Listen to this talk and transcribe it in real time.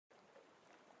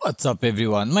What's up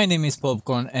everyone, my name is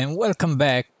Popcorn and welcome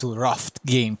back to Raft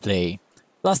gameplay.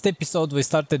 Last episode we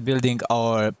started building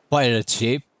our pirate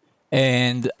ship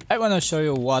and I wanna show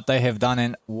you what I have done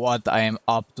and what I am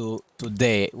up to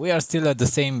today. We are still at the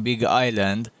same big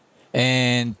island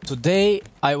and today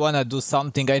I wanna do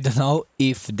something. I don't know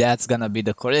if that's gonna be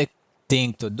the correct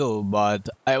thing to do, but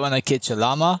I wanna catch a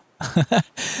llama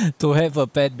to have a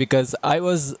pet because I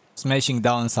was smashing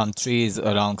down some trees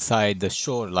alongside the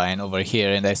shoreline over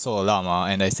here and I saw a llama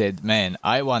and I said, man,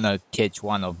 I wanna catch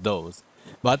one of those.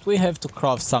 But we have to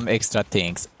craft some extra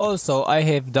things. Also, I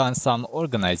have done some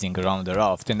organizing around the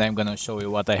raft and I'm gonna show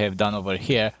you what I have done over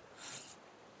here.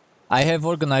 I have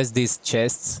organized these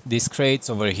chests, these crates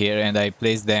over here, and I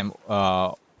placed them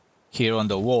here on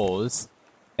the walls.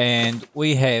 And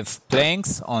we have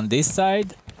planks on this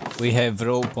side, we have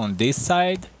rope on this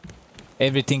side.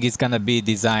 Everything is gonna be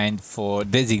designed for,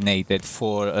 designated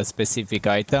for a specific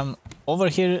item. Over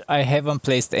here I haven't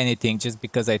placed anything just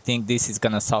because I think this is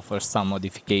gonna suffer some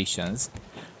modifications.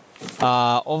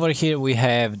 Over here we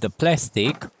have the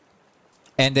plastic,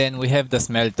 and then we have the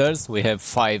smelters. We have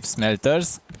 5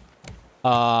 smelters.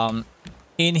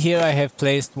 In here I have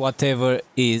placed whatever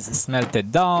is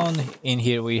smelted down. In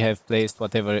here we have placed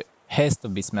whatever has to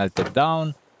be smelted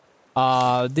down.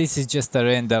 This is just a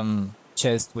random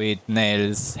chest with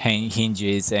nails,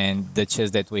 hinges, and the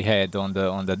chest that we had on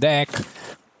the deck.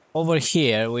 Over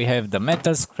here we have the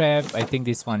metal scrap. I think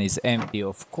this one is empty,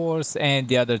 of course, and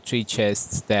the other 3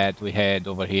 chests that we had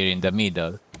over here in the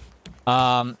middle.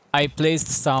 I placed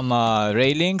some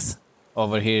railings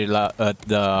over here at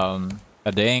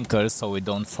the anchor so we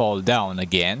don't fall down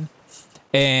again.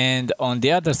 And on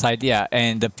the other side, yeah,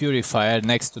 and the purifier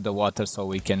next to the water so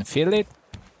we can fill it.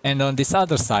 And on this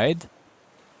other side,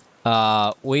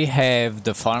 we have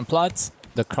the farm plots,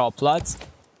 the crop plots.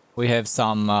 We have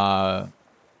some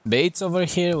baits over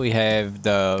here. We have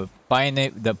the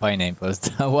pineapples,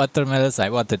 the watermelons. I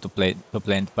wanted to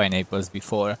plant pineapples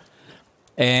before.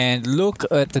 And look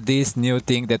at this new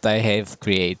thing that I have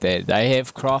created. I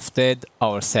have crafted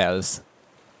ourselves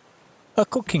a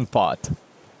cooking pot,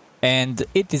 and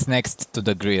it is next to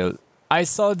the grill. I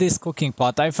saw this cooking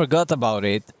pot, I forgot about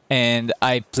it, and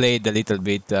I played a little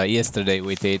bit yesterday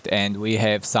with it, and we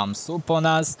have some soup on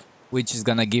us, which is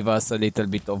gonna give us a little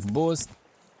bit of boost.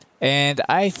 And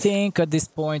I think at this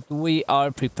point we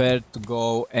are prepared to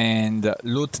go and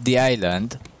loot the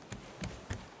island.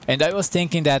 And I was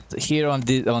thinking that here on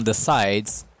the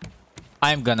sides,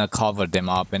 I'm gonna cover them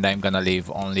up and I'm gonna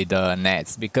leave only the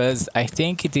nets, because I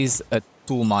think it is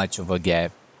too much of a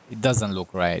gap. It doesn't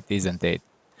look right, isn't it?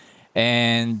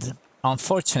 And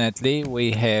unfortunately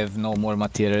we have no more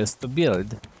materials to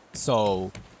build.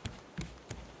 So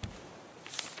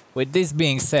with this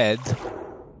being said,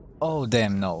 oh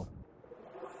damn, no,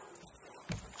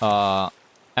 I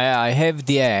have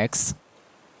the axe.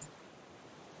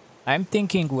 I'm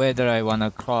thinking whether I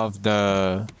wanna craft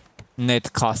the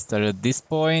net caster at this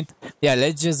point. Yeah,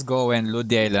 let's just go and loot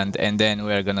the island and then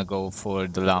we're gonna go for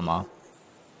the llama,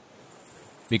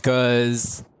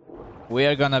 because we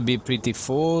are gonna be pretty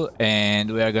full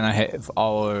and we are gonna have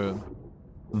our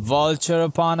vulture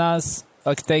upon us,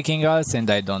 taking us, and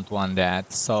I don't want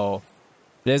that. So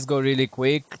let's go really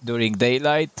quick during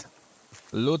daylight,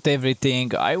 loot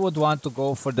everything. I would want to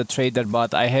go for the trader,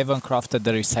 but I haven't crafted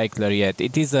the recycler yet.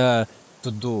 It is a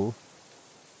to-do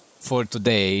for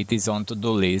today. It is on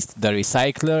to-do list. The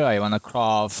recycler, I wanna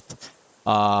craft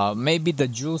maybe the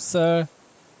juicer.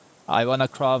 I wanna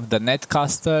craft the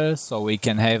netcaster so we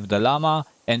can have the llama.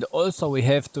 And also we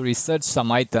have to research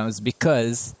some items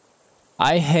because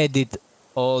I had it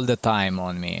all the time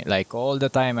on me. Like all the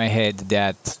time I had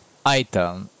that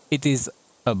item. It is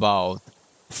about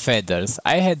feathers.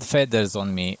 I had feathers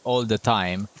on me all the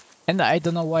time and I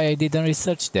don't know why I didn't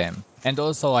research them. And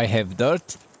also I have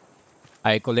dirt.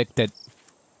 I collected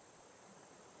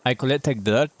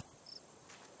dirt,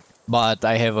 but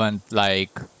I haven't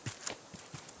like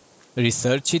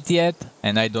researched it yet,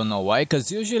 and I don't know why,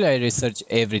 because usually I research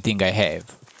everything I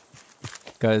have,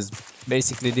 because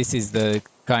basically this is the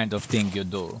kind of thing you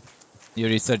do. You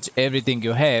research everything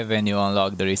you have and you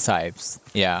unlock the recipes.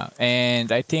 Yeah,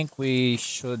 and I think we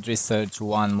should research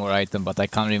one more item, but I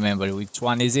can't remember which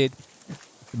one is it.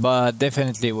 But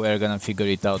definitely we're gonna figure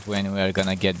it out when we're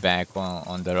gonna get back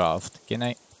on the raft. Can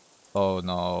I? Oh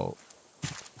no.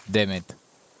 Damn it.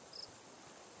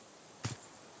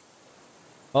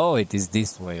 Oh, it is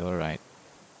this way, alright.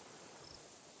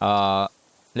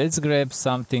 Let's grab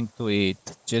something to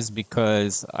eat, just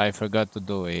because I forgot to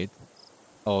do it.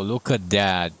 Oh, look at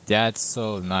that. That's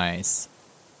so nice.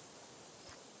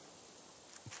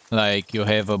 Like you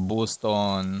have a boost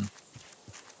on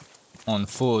on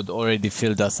food already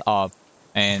filled us up,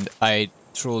 and I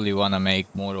truly want to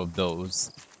make more of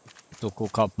those to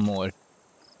cook up more.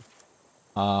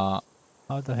 How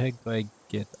the heck do I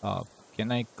get up?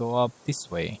 Can I go up this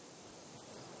way?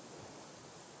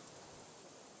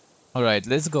 Alright,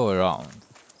 let's go around.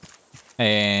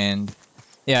 And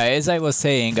yeah, as I was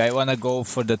saying, I want to go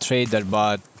for the trader,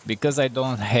 but because I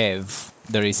don't have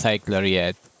the recycler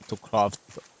yet to craft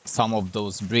some of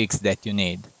those bricks that you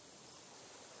need,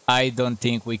 I don't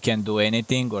think we can do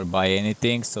anything or buy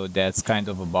anything, so that's kind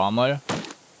of a bummer.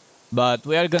 But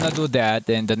we are gonna do that,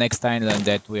 and the next island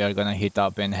that we are gonna hit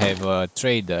up and have a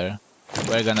trader,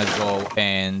 we're gonna go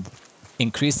and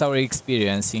increase our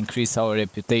experience, increase our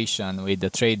reputation with the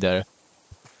trader,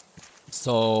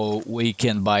 so we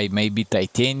can buy maybe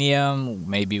titanium,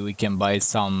 maybe we can buy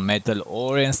some metal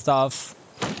ore and stuff,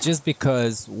 just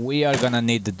because we are gonna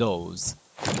need those.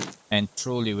 And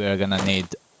truly we are gonna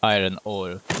need iron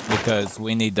ore, because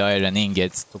we need iron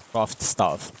ingots to craft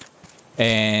stuff.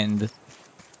 And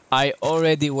I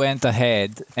already went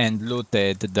ahead and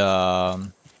looted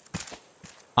the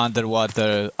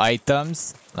underwater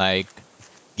items, like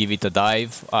give it a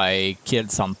dive. I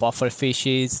killed some puffer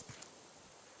fishes.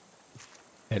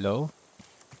 Hello?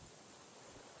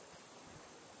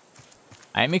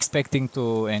 I'm expecting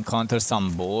to encounter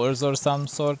some boars or some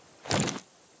sort,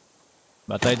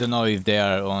 but I don't know if they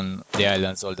are on the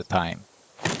islands all the time.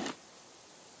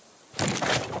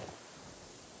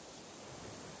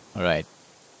 Alright.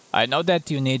 I know that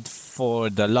you need, for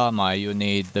the llama, you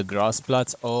need the grass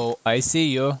plots. Oh, I see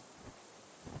you.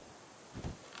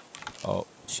 Oh,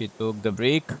 she took the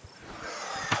brick.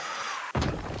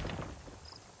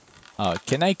 Oh,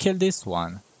 can I kill this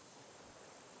one?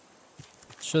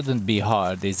 Shouldn't be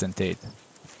hard, isn't it?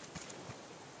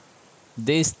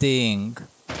 This thing.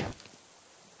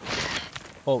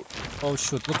 Oh, oh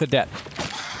shoot, look at that.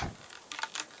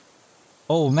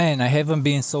 Oh man, I haven't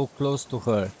been so close to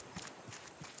her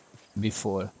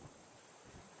before.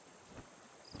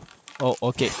 Oh,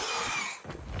 okay.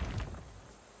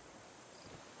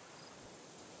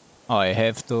 Oh, I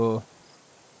have to...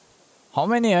 How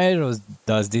many arrows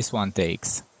does this one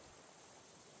takes?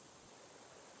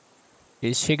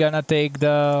 Is she gonna take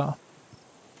the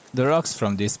rocks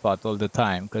from this spot all the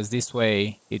time? Because this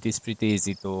way it is pretty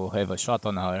easy to have a shot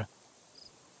on her.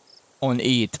 On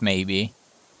it, maybe.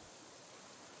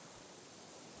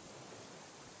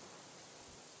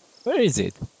 Where is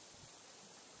it?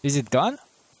 Is it gone?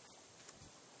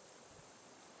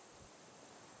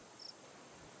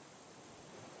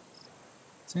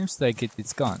 Seems like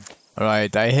it's gone.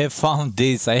 Alright, I have found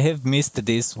this. I have missed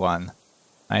this one.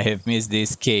 I have missed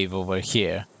this cave over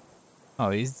here. Oh,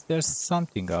 is there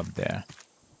something up there?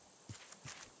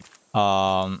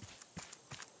 And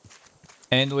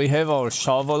we have our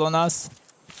shovel on us.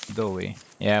 Do we?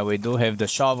 Yeah, we do have the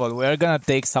shovel. We are gonna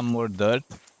take some more dirt.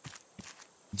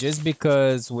 Just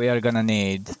because we are gonna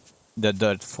need the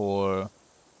dirt for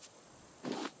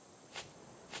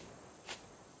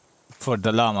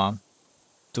the llama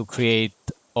to create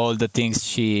all the things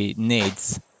she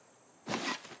needs.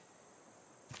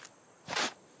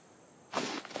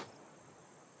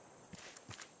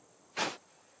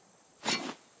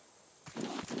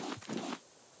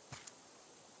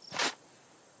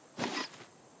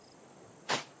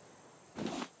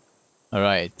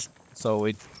 Alright, so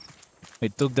we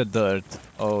took the dirt.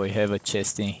 Oh, we have a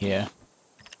chest in here.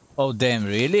 Oh damn,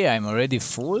 really? I'm already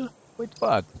full? With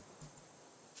what?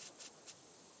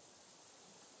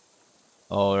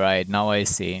 Alright, now I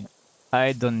see.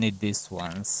 I don't need these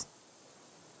ones.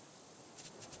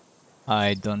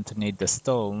 I don't need the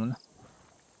stone.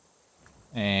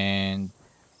 And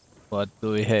what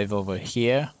do we have over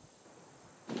here?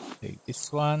 Take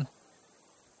this one.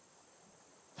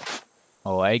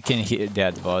 Oh, I can hear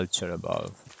that vulture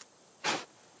above.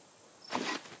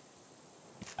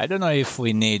 I don't know if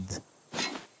we need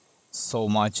so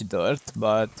much dirt,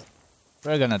 but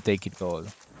we're gonna take it all.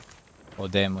 Oh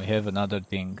damn, we have another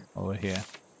thing over here.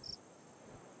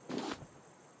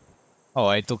 Oh,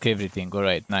 I took everything.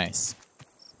 Alright, nice.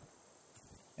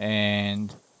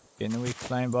 And can we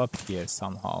climb up here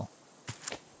somehow?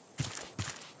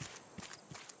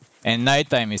 And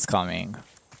nighttime is coming.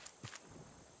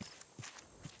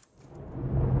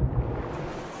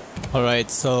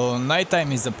 Alright, so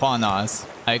nighttime is upon us.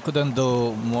 I couldn't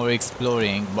do more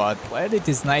exploring, but while it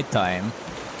is nighttime,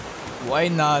 why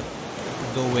not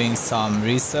doing some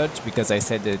research? Because I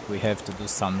said that we have to do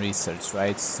some research,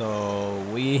 right? So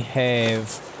we have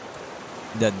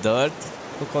the dirt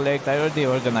to collect. I already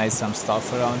organized some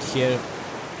stuff around here.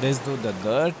 Let's do the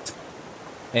dirt.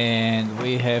 And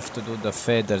we have to do the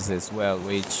feathers as well,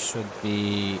 which should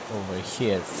be over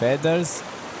here. Feathers.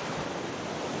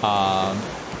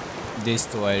 These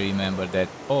two I remember that.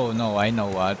 Oh no, I know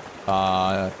what.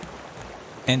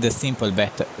 And the simple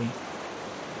battery.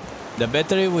 The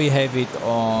battery, we have it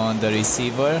on the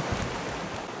receiver.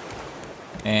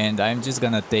 And I'm just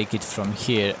gonna take it from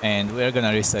here and we're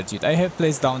gonna research it. I have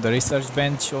placed down the research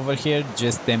bench over here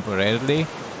just temporarily.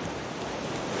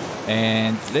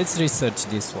 And let's research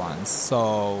this one.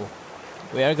 So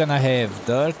we are gonna have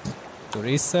dirt to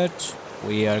research.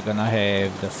 We are gonna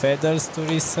have the feathers to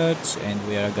research. And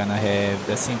we are gonna have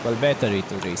the simple battery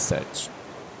to research.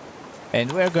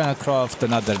 And we're gonna craft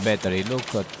another battery.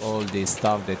 Look at all this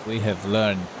stuff that we have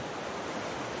learned.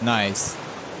 Nice.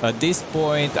 At this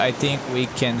point, I think we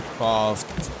can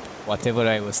craft whatever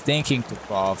I was thinking to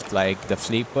craft, like the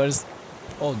flippers.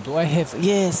 Oh, do I have?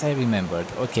 Yes, I remembered.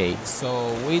 Okay,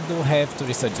 so we do have to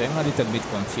research. I'm a little bit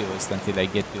confused until I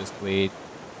get used with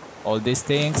all these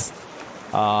things.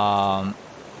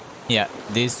 Yeah,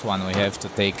 this one we have to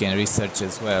take in research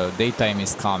as well. Daytime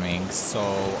is coming, so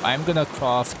I'm gonna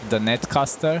craft the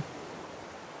netcaster.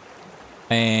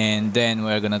 And then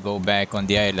we're gonna go back on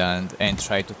the island and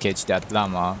try to catch that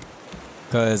llama.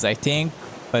 Because I think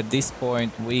at this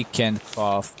point we can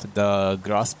craft the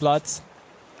grass plots.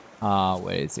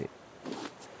 Where is it?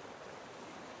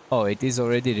 Oh, it is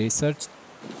already researched.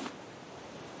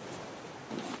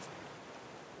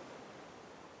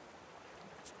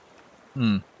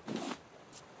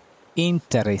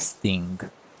 Interesting.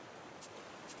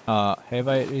 Have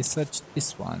I researched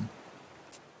this one?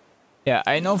 Yeah,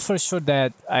 I know for sure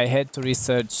that I had to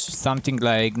research something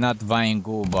like not vine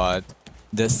goo, but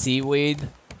the seaweed,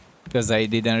 because I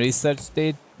didn't research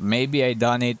it. Maybe I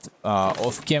done it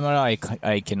off camera,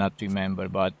 I cannot remember,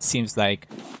 but seems like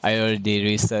I already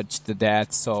researched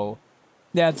that, so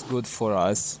that's good for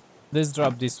us. Let's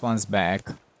drop these ones back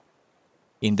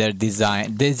in their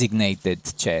designated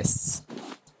chests.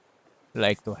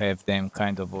 Like to have them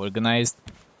kind of organized.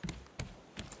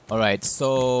 Alright,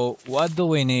 so what do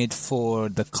we need for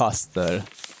the caster?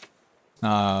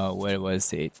 Where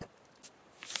was it?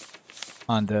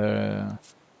 Under...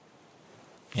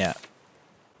 yeah.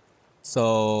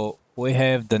 So we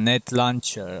have the net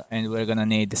launcher and we're gonna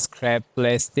need scrap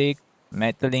plastic,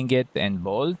 metal ingot and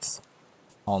bolts.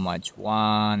 How much?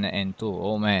 1 and 2.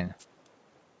 Oh man.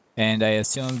 And I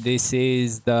assume this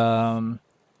is the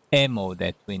ammo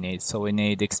that we need. So we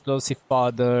need explosive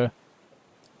powder,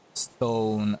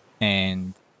 stone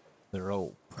and the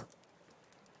rope.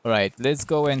 Alright, let's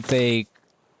go and take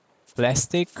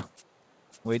plastic.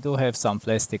 We do have some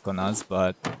plastic on us,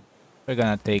 but we're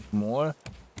gonna take more.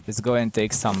 Let's go and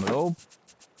take some rope.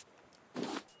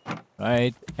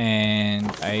 Right, and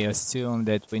I assume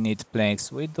that we need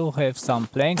planks. We do have some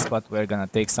planks, but we're gonna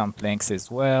take some planks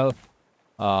as well.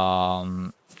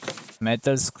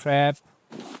 Metal scrap.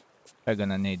 We're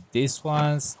gonna need these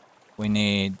ones. We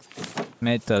need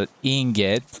metal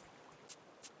ingot,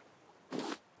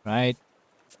 right?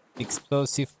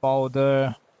 Explosive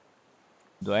powder.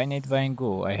 Do I need vine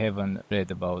goo? I haven't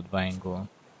read about vine goo.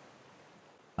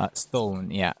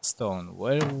 Stone, yeah, stone.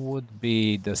 Where would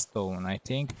be the stone? I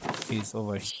think it's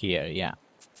over here, yeah.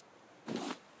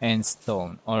 And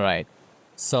stone, alright.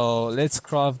 So let's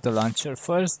craft the launcher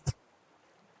first.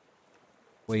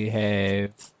 We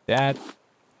have that.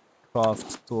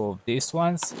 Craft 2 of these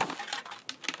ones.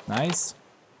 Nice.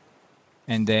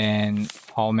 And then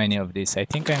how many of these? I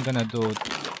think I'm gonna do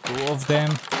 2 of them.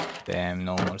 Damn,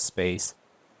 no more space.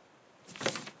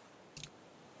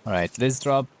 Alright, let's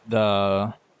drop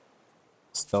the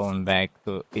stone back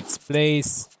to its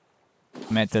place.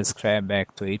 Metal scrap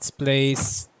back to its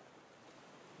place.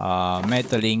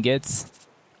 Metal ingots.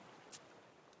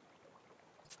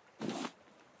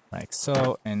 Like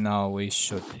so. And now we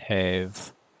should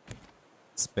have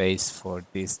space for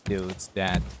these dudes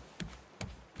that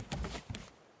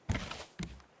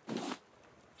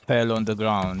fell on the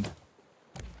ground.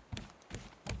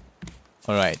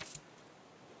 Alright.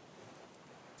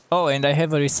 Oh, and I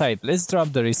have a recipe. Let's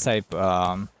drop the recipe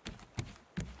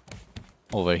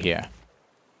over here.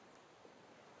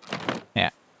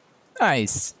 Yeah.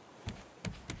 Nice.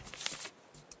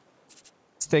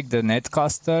 Let's take the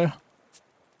netcaster.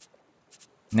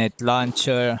 Net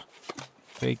launcher.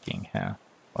 Freaking hell.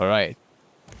 Alright.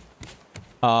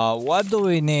 What do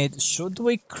we need? Should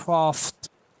we craft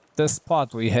the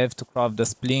spot? We have to craft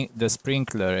the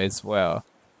sprinkler as well.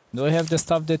 Do we have the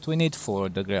stuff that we need for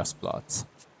the grass plots?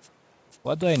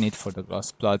 What do I need for the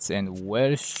grass plots and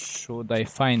where should I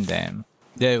find them?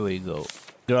 There we go.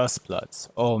 Grass plots.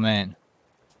 Oh man.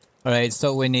 Alright,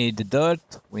 so we need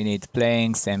dirt, we need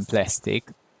planks and plastic.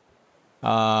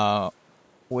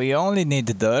 We only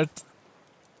need dirt,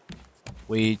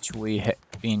 which we have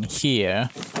in here.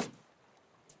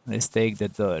 Let's take the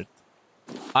dirt.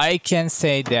 I can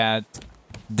say that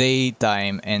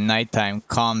daytime and nighttime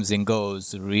comes and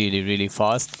goes really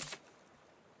fast.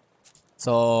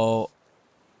 So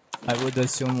I would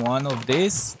assume one of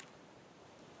these.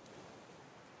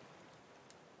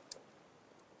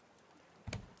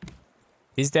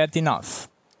 Is that enough?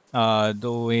 I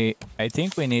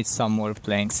think we need some more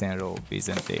planks and rope,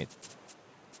 isn't it?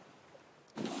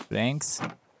 Planks.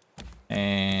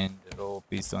 And the rope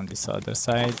is on this other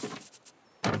side.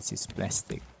 This is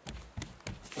plastic.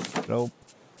 Rope.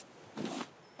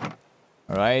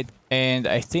 Alright, and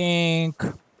I think...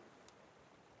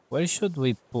 Where should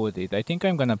we put it? I think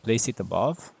I'm gonna place it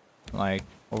above. Like,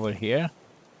 over here.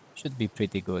 Should be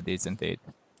pretty good, isn't it?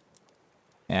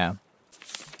 Yeah.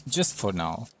 Just for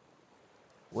now.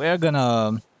 We're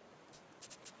gonna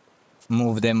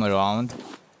move them around.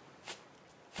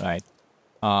 Right.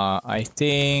 I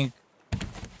think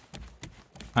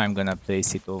I'm gonna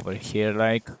place it over here,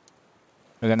 like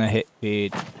we're gonna hit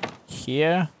it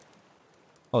here.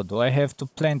 Oh, do I have to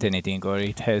plant anything, or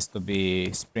it has to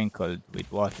be sprinkled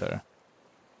with water?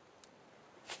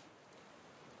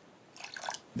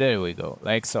 There we go,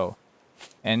 like so.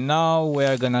 And now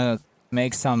we're gonna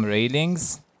make some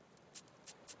railings.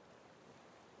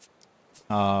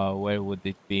 Where would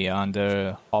it be?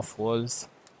 Under half walls?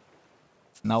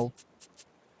 No.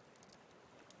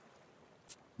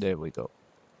 There we go.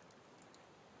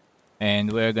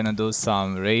 And we're gonna do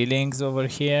some railings over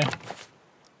here.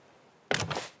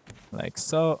 Like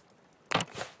so.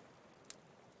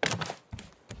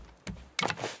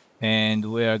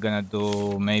 And we are gonna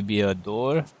do maybe a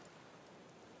door.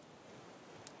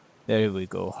 There we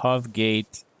go, half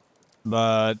gate.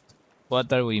 But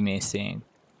what are we missing?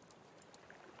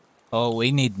 Oh,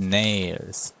 we need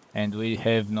nails. And we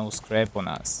have no scrap on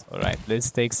us. Alright,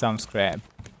 let's take some scrap.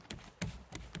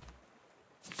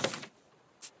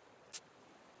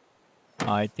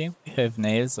 I think we have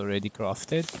nails already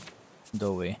crafted.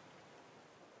 Do we?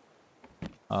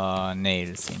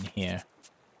 Nails in here.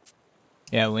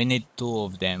 Yeah, we need 2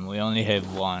 of them. We only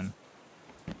have 1.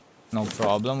 No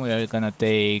problem. We are gonna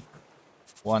take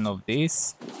 1 of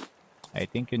these. I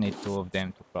think you need 2 of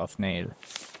them to craft nail.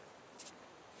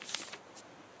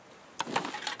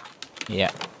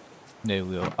 Yeah, there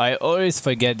we go. I always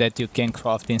forget that you can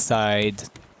craft inside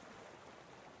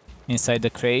the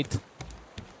crate.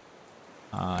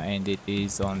 And it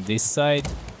is on this side.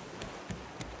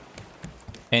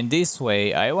 And this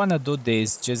way, I wanna do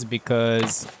this just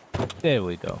because... There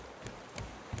we go.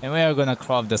 And we are gonna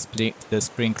craft the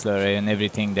sprinkler and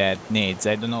everything that needs.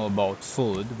 I don't know about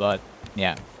food, but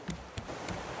yeah.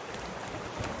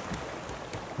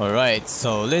 Alright,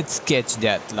 so let's catch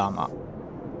that llama.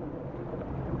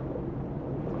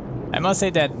 I must say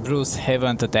that Bruce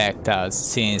haven't attacked us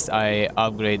since I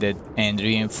upgraded and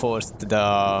reinforced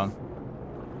the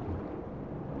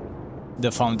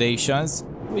foundations,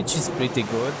 which is pretty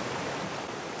good.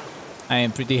 I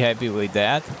am pretty happy with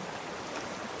that.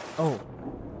 Oh.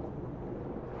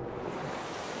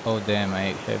 Oh damn,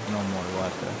 I have no more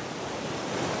water.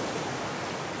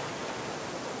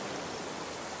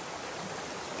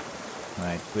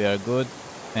 Right, we are good.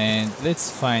 And let's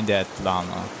find that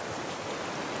llama.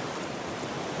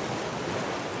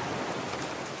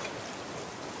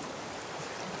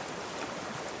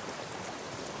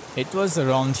 It was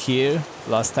around here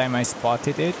last time I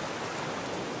spotted it.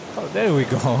 Oh, there we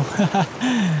go.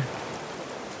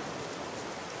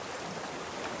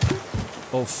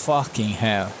 Oh, fucking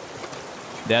hell.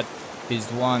 That is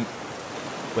one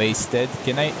wasted.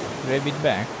 Can I grab it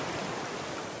back?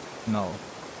 No.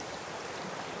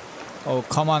 Oh,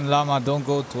 come on, llama, don't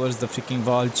go towards the freaking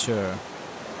vulture.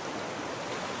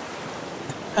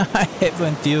 I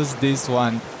haven't used this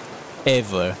one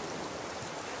ever.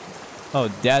 Oh,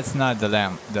 that's not the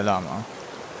llama.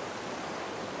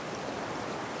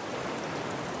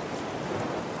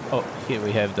 Oh, here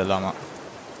we have the llama.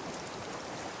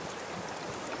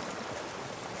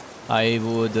 I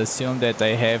would assume that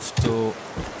I have to...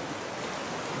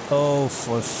 Oh,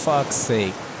 for fuck's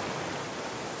sake.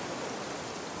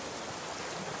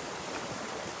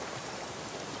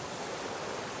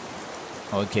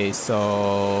 Okay,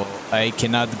 so I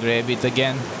cannot grab it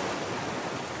again.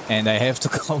 And I have to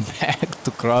go back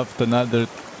to craft another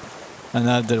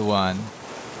one.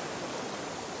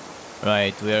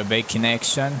 Right, we are back in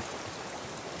action.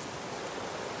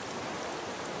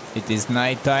 It is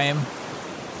night time.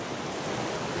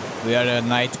 We are a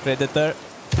night predator.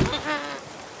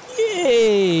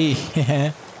 Yay!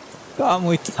 Come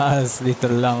with us,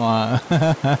 little llama.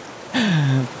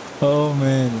 Oh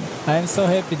man, I'm so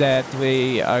happy that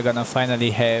we are gonna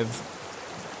finally have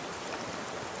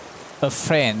a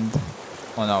friend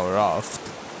on our raft.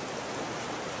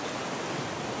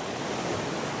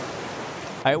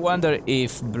 I wonder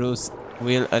if Bruce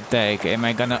will attack. Am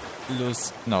I gonna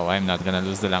lose? No, I'm not gonna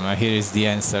lose the llama. Here is the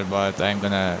answer, but I'm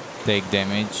gonna take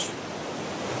damage.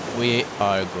 We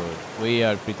are good. We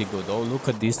are pretty good. Oh, look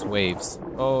at these waves.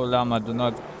 Oh, llama, do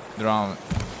not drown.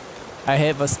 I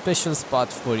have a special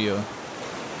spot for you.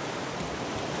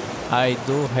 I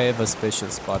do have a special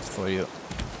spot for you.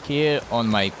 Here on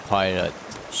my pirate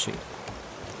ship.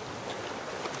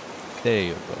 There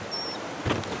you go.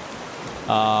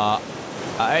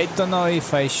 I don't know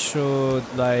if I should,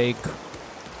 like...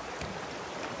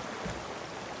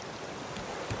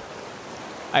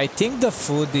 I think the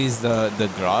food is the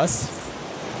grass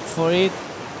for it.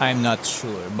 I'm not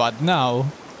sure. But now,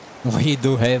 we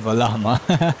do have a llama.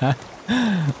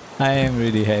 I am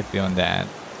really happy on that.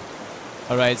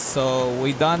 Alright, so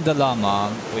we done the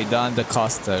llama, we done the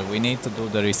caster, we need to do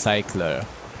the recycler.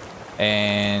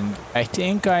 And I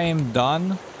think I am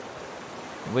done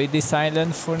with this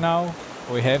island for now.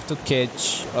 We have to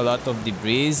catch a lot of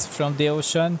debris from the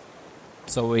ocean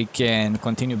so we can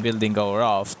continue building our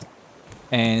raft.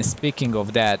 And speaking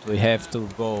of that, we have to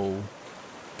go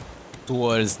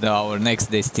towards our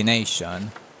next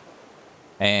destination.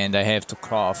 And I have to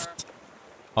craft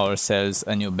ourselves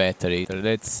a new battery. So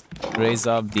let's raise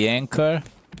up the anchor.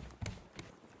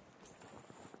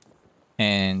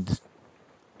 And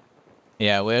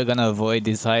yeah, we're gonna avoid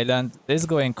this island. Let's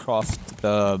go and craft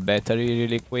the battery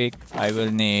really quick. I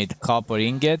will need copper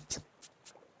ingot.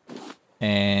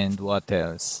 And what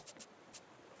else?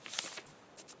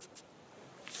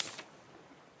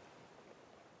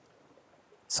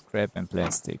 Scrap and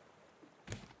plastic.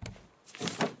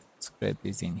 Scrap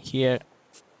is in here.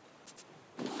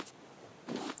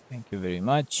 Thank you very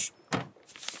much.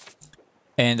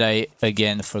 And I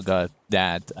again forgot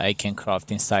that I can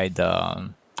craft inside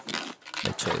the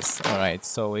chest. Alright,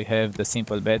 so we have the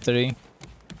simple battery.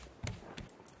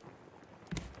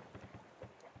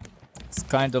 It's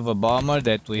kind of a bummer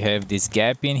that we have this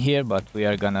gap in here, but we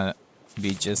are gonna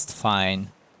be just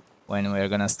fine when we are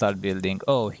gonna start building.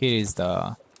 Oh, here is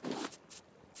the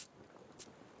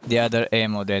other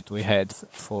ammo that we had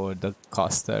for the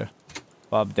caster.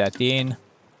 Pop that in.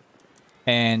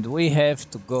 And we have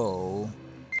to go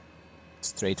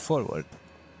straight forward.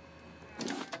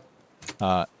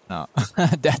 No.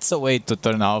 That's a way to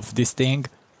turn off this thing.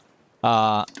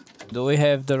 Do we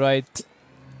have the right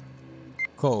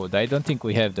code? I don't think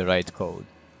we have the right code.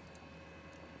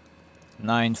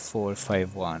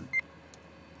 9451.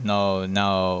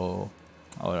 No.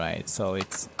 Alright, so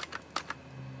it's...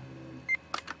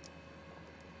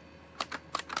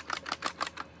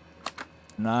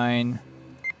 Nine...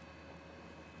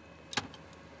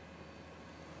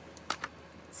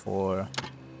 4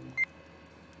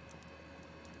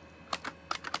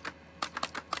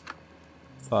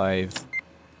 5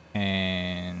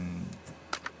 and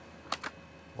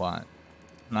 1.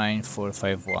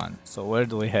 9451. So where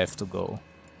do we have to go?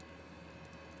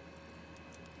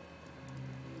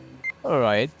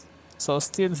 Alright, so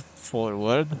still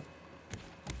forward.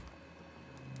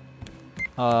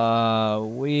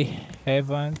 We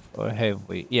haven't, or have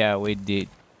we? Yeah, we did.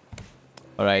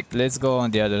 Alright, let's go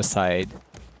on the other side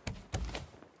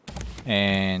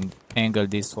and angle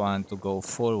this one to go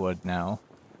forward now.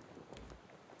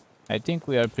 I think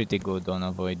we are pretty good on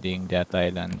avoiding that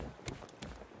island.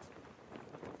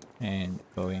 And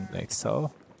going like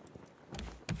so.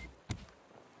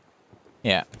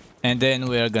 Yeah, and then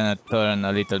we are gonna turn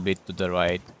a little bit to the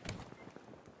right.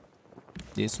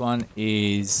 This one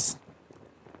is...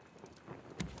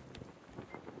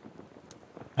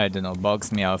 I don't know,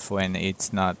 bugs me off when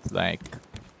it's not like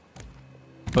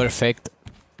perfect.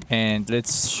 And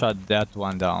let's shut that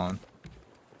one down.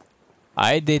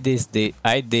 I did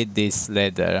this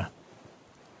ladder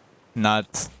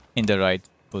not in the right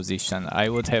position. I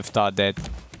would have thought that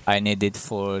I need it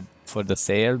for the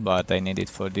sail, but I need it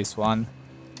for this one.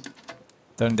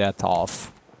 Turn that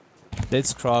off.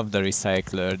 Let's craft the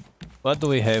recycler. What do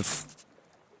we have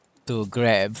to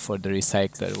grab for the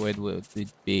recycler? Where would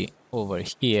it be? Over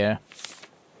here.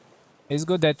 It's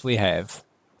good that we have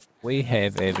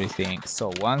everything.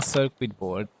 So one circuit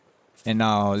board. And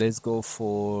now let's go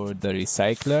for the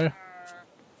recycler.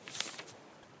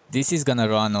 This is gonna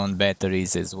run on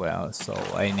batteries as well, so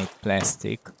I need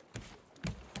plastic.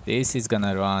 This is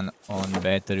gonna run on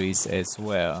batteries as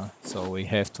well, so we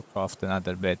have to craft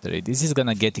another battery. This is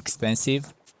gonna get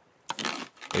expensive.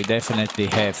 We definitely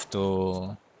have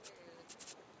to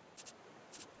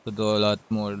to do a lot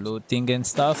more looting and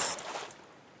stuff.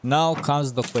 Now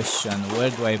comes the question, where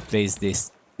do I place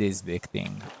this big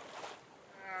thing?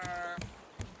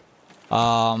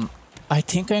 I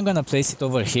think I'm gonna place it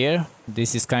over here.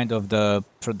 This is kind of the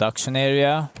production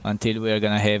area until we are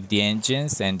gonna have the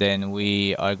engines, and then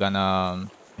we are gonna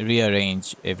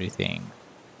rearrange everything.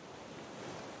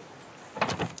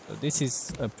 So this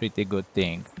is a pretty good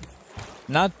thing.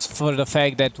 Not for the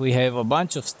fact that we have a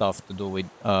bunch of stuff to do with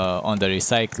on the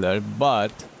recycler,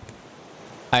 but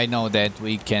I know that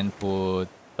we can put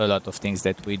a lot of things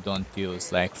that we don't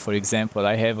use. Like, for example,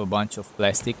 I have a bunch of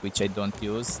plastic which I don't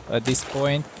use at this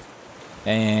point,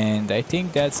 and I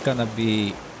think that's gonna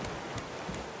be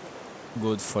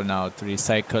good for now to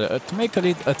recycle, to make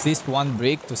at least one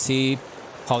brick to see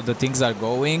how the things are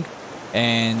going.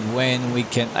 And when we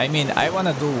can, I mean, I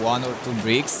wanna do 1 or 2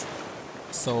 bricks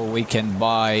so we can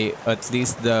buy at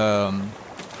least the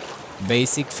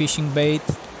basic fishing bait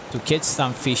to catch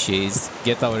some fishes,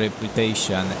 get our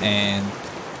reputation, and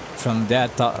from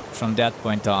that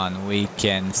point on we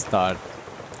can start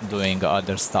doing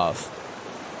other stuff.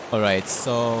 Alright,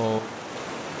 so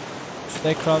should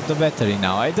I craft the battery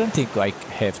now? I don't think I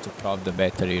have to craft the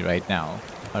battery right now.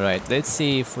 Alright, let's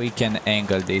see if we can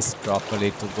angle this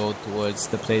properly to go towards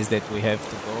the place that we have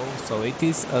to go. So it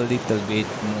is a little bit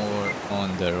more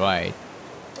on the right.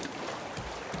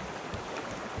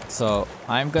 So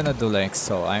I'm gonna do like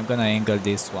so. I'm gonna angle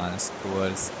these ones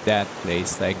towards that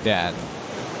place like that.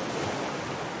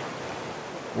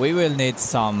 We will need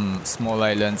some small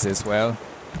islands as well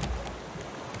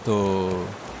to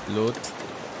loot.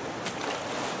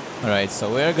 Alright,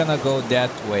 so we're gonna go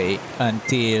that way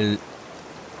until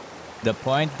the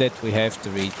point that we have to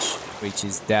reach, which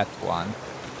is that one,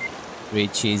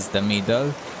 which is the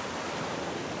middle.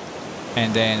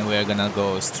 And then we're gonna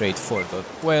go straight forward.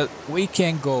 Well, we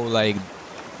can go like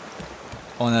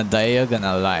on a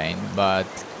diagonal line, but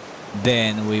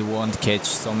then we won't catch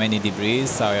so many debris,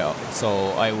 so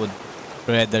I would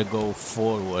rather go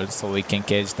forward so we can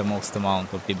catch the most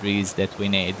amount of debris that we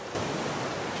need.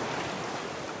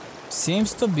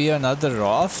 Seems to be another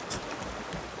raft.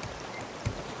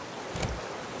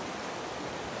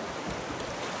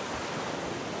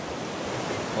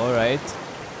 Alright.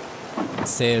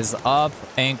 Sails up,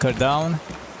 anchor down.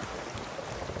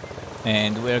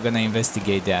 And we're gonna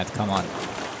investigate that, come on.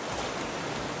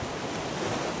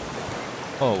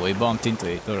 Oh, we bumped into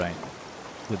it, alright.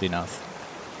 Good enough.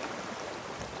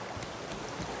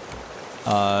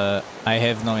 I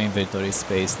have no inventory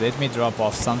space. Let me drop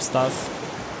off some stuff.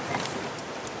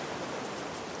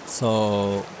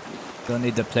 So, don't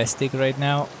need the plastic right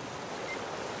now.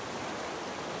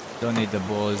 Don't need the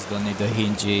balls, don't need the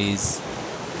hinges.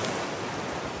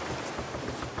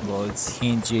 Bolts,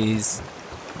 hinges.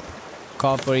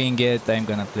 Copper ingot, I'm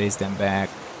gonna place them back.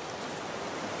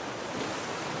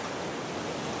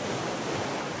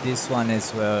 This one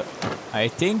as well. I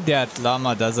think that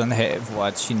llama doesn't have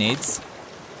what she needs.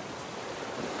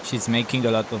 She's making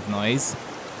a lot of noise.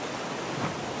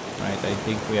 Right, I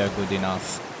think we are good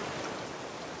enough.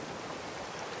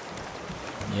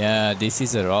 Yeah, this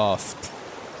is a raft.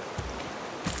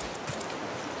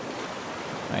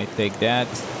 I take that.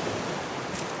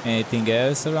 Anything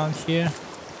else around here?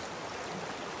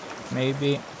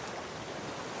 Maybe.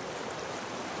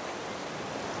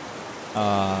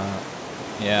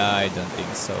 Yeah, I don't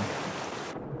think so.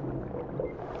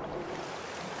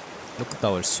 Look at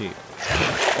our ship.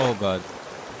 Oh god.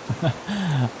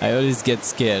 I always get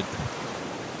scared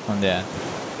on that.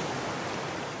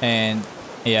 And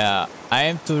yeah, I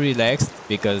am too relaxed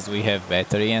because we have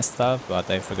battery and stuff, but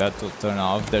I forgot to turn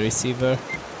off the receiver.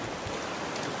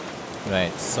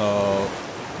 Right, so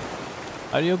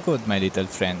are you good, my little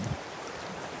friend?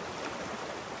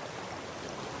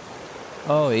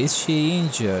 Oh, is she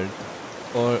injured?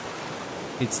 Or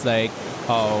it's like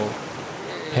how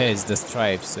has the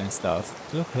stripes and stuff.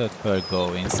 Look at her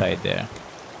go inside there.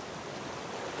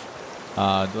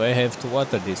 Do I have to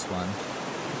water this one?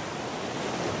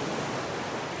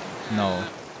 No.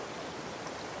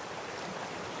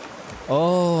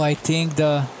 Oh, I think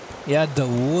the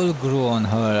wool grew on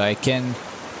her. I can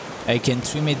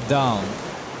trim it down.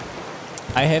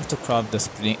 I have to craft the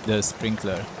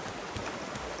sprinkler.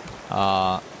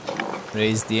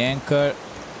 Raise the anchor.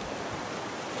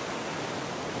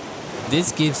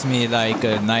 This gives me like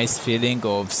a nice feeling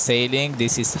of sailing.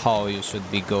 This is how you should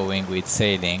be going with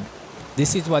sailing.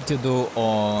 This is what you do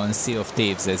on Sea of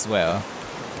Thieves as well.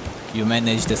 You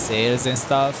manage the sails and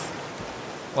stuff.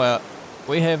 Well,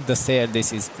 we have the sail.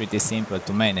 This is pretty simple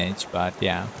to manage, but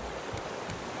yeah.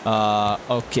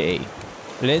 Okay.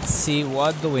 let's see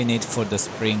what do we need for the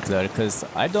sprinkler, because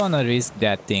I don't want to risk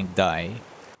that thing die.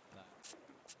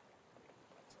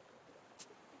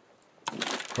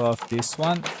 Craft this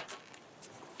one.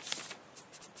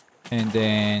 And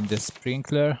then the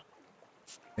sprinkler,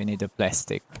 we need a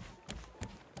plastic.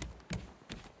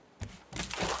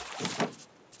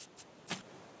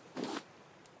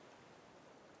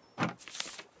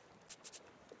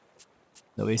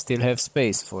 Do we still have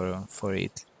space for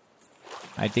it?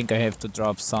 I think I have to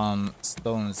drop some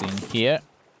stones in here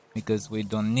because we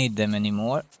don't need them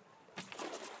anymore.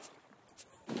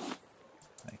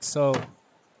 Like so.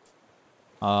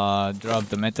 Drop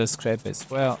the metal scrap as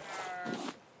well.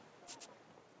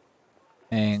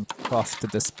 And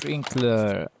craft the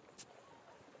sprinkler.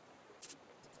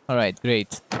 Alright,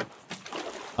 great.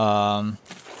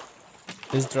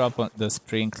 Let's drop the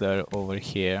sprinkler over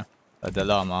here at the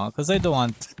llama, because I don't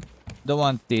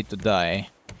want it to die.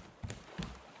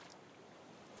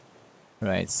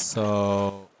 Right,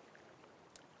 so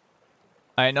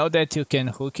I know that you can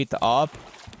hook it up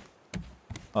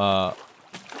to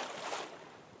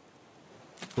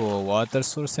a water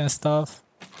source and stuff.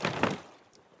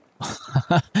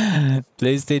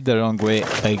 Placed it the wrong way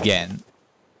again.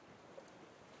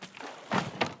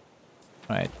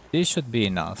 Right, this should be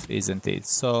enough, isn't it?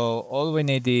 So all we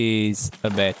need is a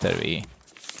battery.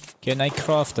 Can I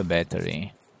craft a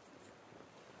battery?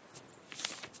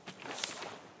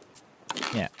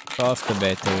 Yeah, craft the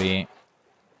battery.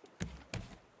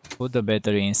 Put the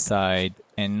battery inside,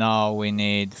 and now we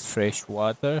need fresh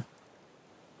water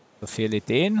to fill it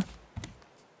in.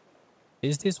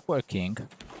 Is this working?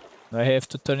 Do I have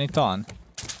to turn it on?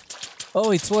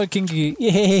 Oh, it's working!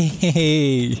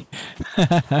 Yay!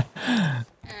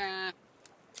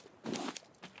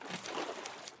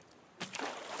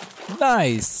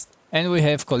 Nice! And we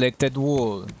have collected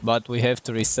wool, but we have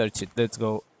to research it. Let's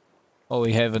go. Oh,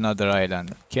 we have another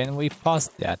island. Can we pass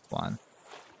that one?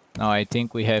 No, I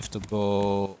think we have to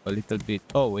go a little bit.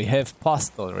 Oh, we have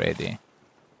passed already.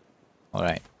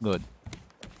 Alright, good.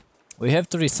 We have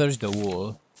to research the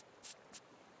wool.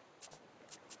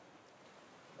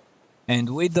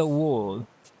 And with the wool,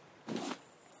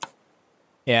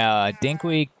 yeah, I think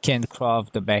we can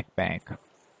craft the backpack.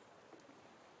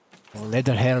 Oh,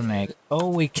 leather helmet. Oh,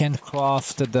 we can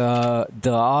craft the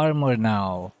armor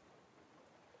now.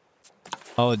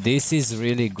 Oh, this is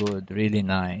really good, really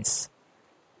nice.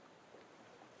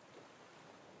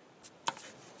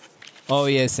 Oh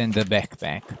yes, and the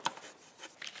backpack.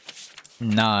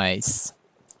 Nice.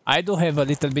 I do have a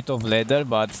little bit of leather,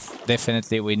 but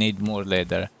definitely we need more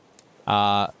leather.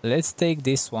 Let's take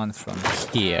this one from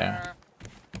here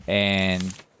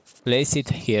and place it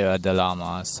here at the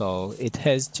llama, so it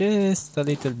has just a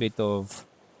little bit of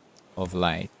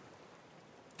light.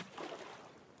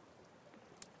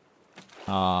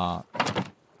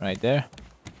 Right there.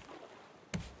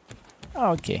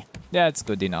 Okay, that's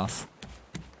good enough.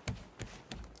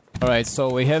 Alright, so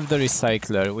we have the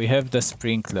recycler, we have the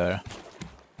sprinkler.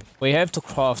 We have to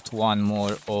craft one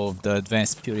more of the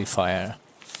advanced purifier.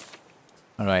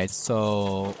 Alright,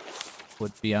 so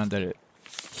would be under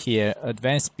here,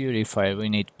 advanced purifier. We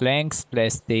need planks,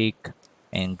 plastic,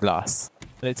 and glass.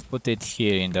 Let's put it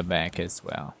here in the back as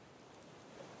well,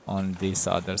 on this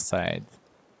other side.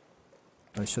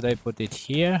 Or should I put it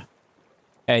here?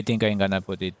 I think I'm gonna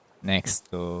put it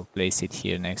next to, place it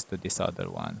here next to this other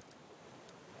one.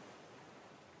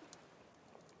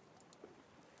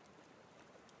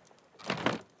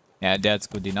 Yeah, that's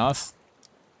good enough.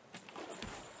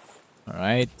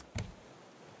 Alright.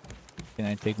 Can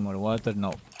I take more water?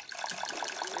 No.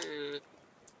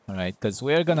 Alright, because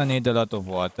we're gonna need a lot of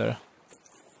water.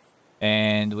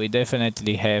 And we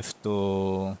definitely have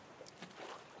to...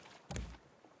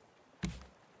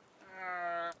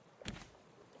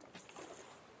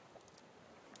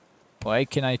 Why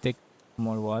can I take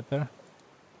more water?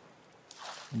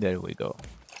 There we go.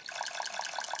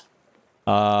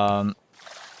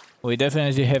 We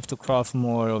definitely have to craft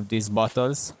more of these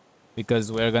bottles,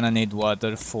 because we're gonna need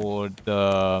water for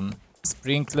the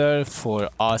sprinkler, for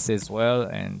us as well,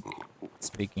 and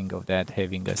speaking of that,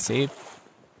 having a sip.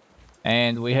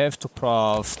 And we have to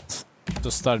craft to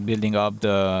start building up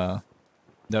the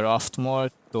raft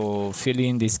more, to fill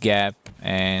in this gap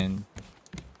and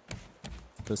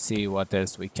to see what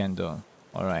else we can do.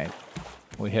 Alright,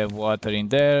 we have water in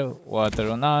there, water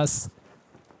on us.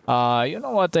 You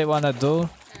know what I wanna do?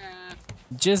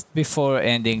 Just before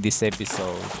ending this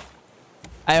episode,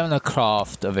 I wanna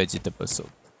craft a vegetable soup,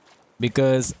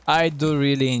 because I do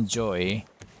really enjoy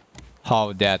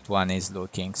how that one is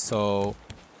looking. So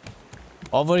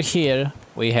over here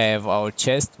we have our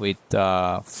chest with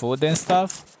food and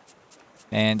stuff,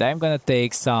 And I'm gonna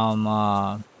take some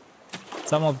of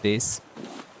this.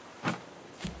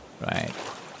 Right.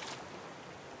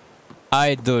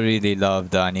 I do really love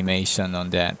the animation on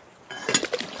that.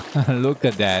 Look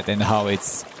at that and how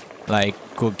it's like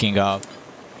cooking up.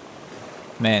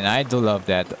 Man, I do love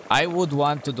that. I would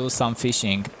want to do some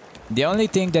fishing. The only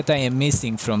thing that I am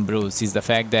missing from Bruce is the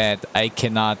fact that I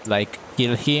cannot like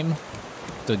kill him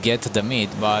to get the meat,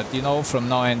 but you know, from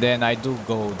now and then I do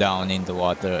go down in the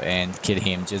water and kill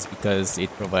him just because it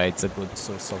provides a good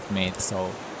source of meat.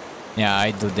 So yeah,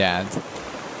 I do that.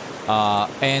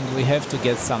 And we have to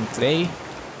get some clay.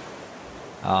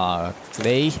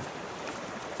 Clay.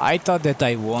 I thought that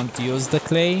I won't use the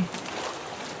clay,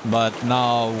 but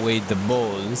now with the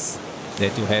bowls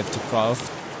that you have to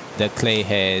craft, the clay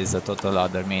has a total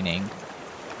other meaning.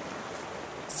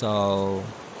 So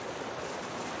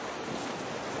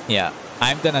yeah,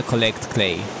 I'm gonna collect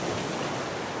clay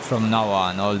from now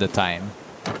on all the time,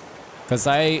 because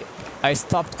I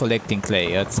stopped collecting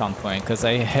clay at some point because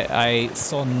I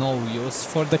saw no use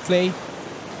for the clay,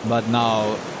 but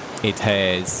now it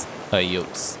has a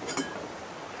use.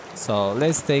 So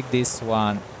let's take this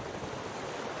one.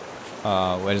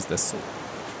 Where's the soup?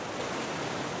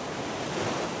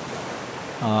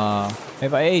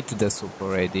 Have I ate the soup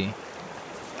already?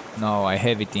 No, I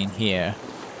have it in here.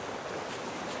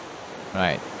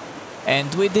 Right.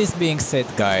 And with this being said,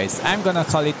 guys, I'm gonna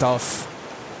call it off.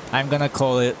 I'm gonna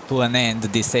call it to an end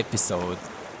this episode.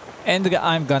 And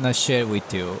I'm gonna share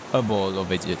with you a bowl of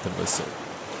vegetable soup.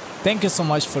 Thank you so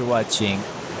much for watching.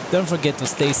 Don't forget to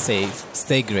stay safe,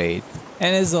 stay great,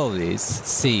 and as always,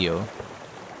 see you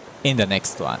in the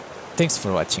next one. Thanks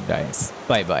for watching, guys.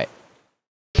 Bye bye.